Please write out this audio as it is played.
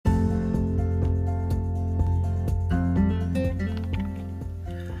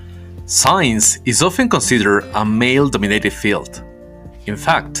Science is often considered a male-dominated field. In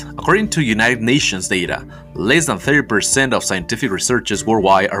fact, according to United Nations data, less than 30% of scientific researchers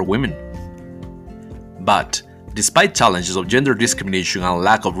worldwide are women. But, despite challenges of gender discrimination and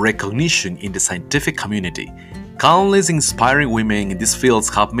lack of recognition in the scientific community, countless inspiring women in these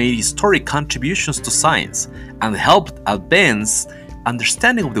fields have made historic contributions to science and helped advance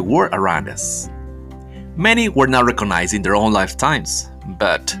understanding of the world around us. Many were not recognized in their own lifetimes,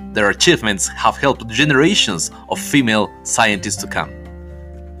 but their achievements have helped generations of female scientists to come.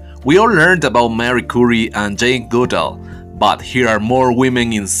 We all learned about Marie Curie and Jane Goodall, but here are more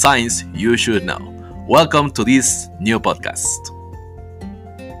women in science you should know. Welcome to this new podcast.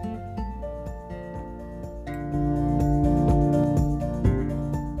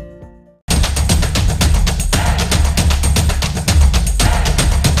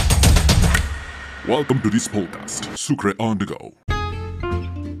 Welcome to this podcast, Sucre on the Go.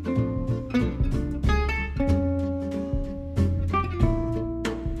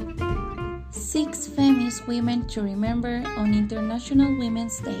 Six famous women to remember on International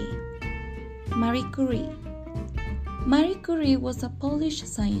Women's Day. Marie Curie. Marie Curie was a Polish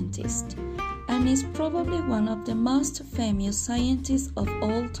scientist and is probably one of the most famous scientists of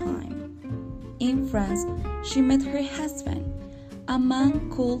all time. In France, she met her husband, a man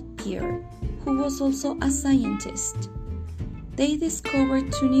called Pierre, who was also a scientist. They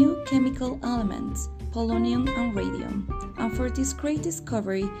discovered two new chemical elements, polonium and radium, and for this great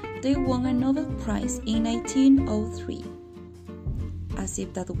discovery, they won a Nobel Prize in 1903. As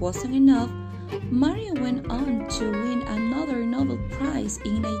if that wasn't enough, Marie went on to win another Nobel Prize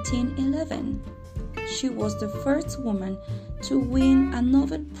in 1911. She was the first woman to win a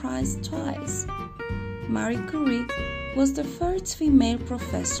Nobel Prize twice. Marie Curie was the first female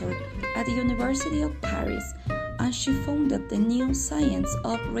professor at the University of Paris, and she founded the new science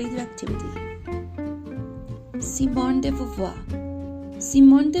of radioactivity. Simone de Beauvoir.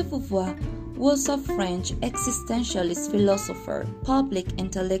 Simone de Beauvoir was a French existentialist philosopher, public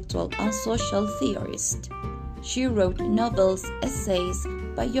intellectual, and social theorist. She wrote novels, essays,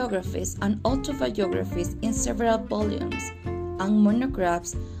 biographies, and autobiographies in several volumes, and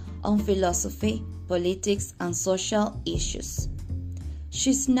monographs on philosophy, politics, and social issues.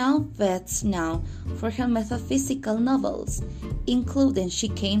 She's now best known for her metaphysical novels, including She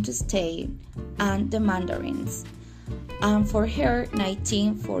Came to Stay and The Mandarins, and for her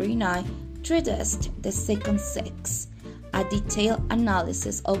 1949 treatise The Second Sex, a detailed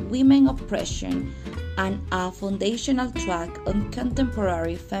analysis of women oppression and a foundational track on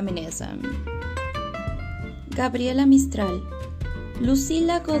contemporary feminism. Gabriela Mistral.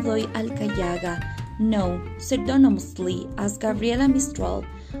 Lucila Godoy Alcayaga, known pseudonymously as Gabriela Mistral,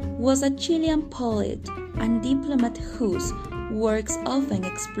 was a Chilean poet and diplomat whose works often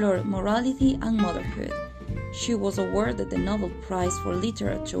explore morality and motherhood. She was awarded the Nobel Prize for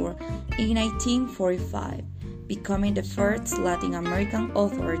Literature in 1945, becoming the first Latin American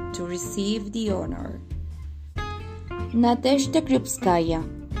author to receive the honor. Nadezhda Krupskaya.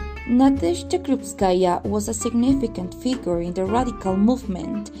 Nadezhda Krupskaya was a significant figure in the radical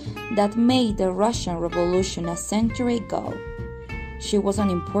movement that made the Russian Revolution a century ago. She was an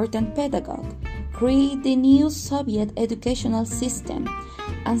important pedagogue, created the new Soviet educational system,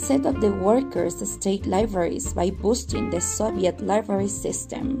 and set up the workers' state libraries by boosting the Soviet library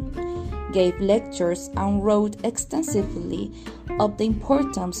system, gave lectures, and wrote extensively of the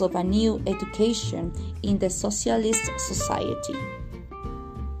importance of a new education in the socialist society.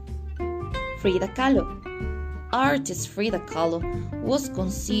 Frida Kahlo. Artist Frida Kahlo was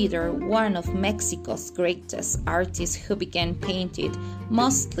considered one of Mexico's greatest artists who began painting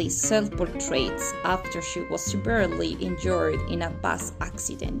mostly self-portraits after she was severely injured in a bus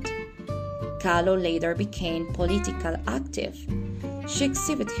accident. Kahlo later became politically active. She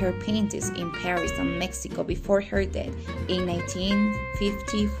exhibited her paintings in Paris and Mexico before her death in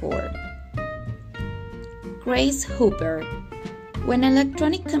 1954. Grace Hopper. When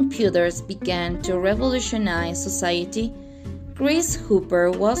electronic computers began to revolutionize society, Grace Hopper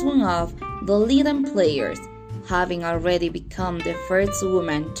was one of the leading players, having already become the first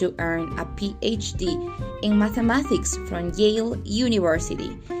woman to earn a PhD in mathematics from Yale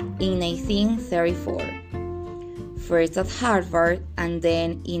University in 1934. First at Harvard and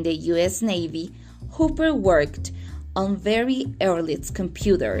then in the US Navy, Hopper worked on very early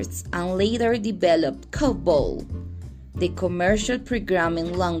computers and later developed COBOL, the commercial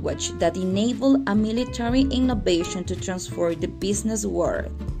programming language that enabled a military innovation to transform the business world.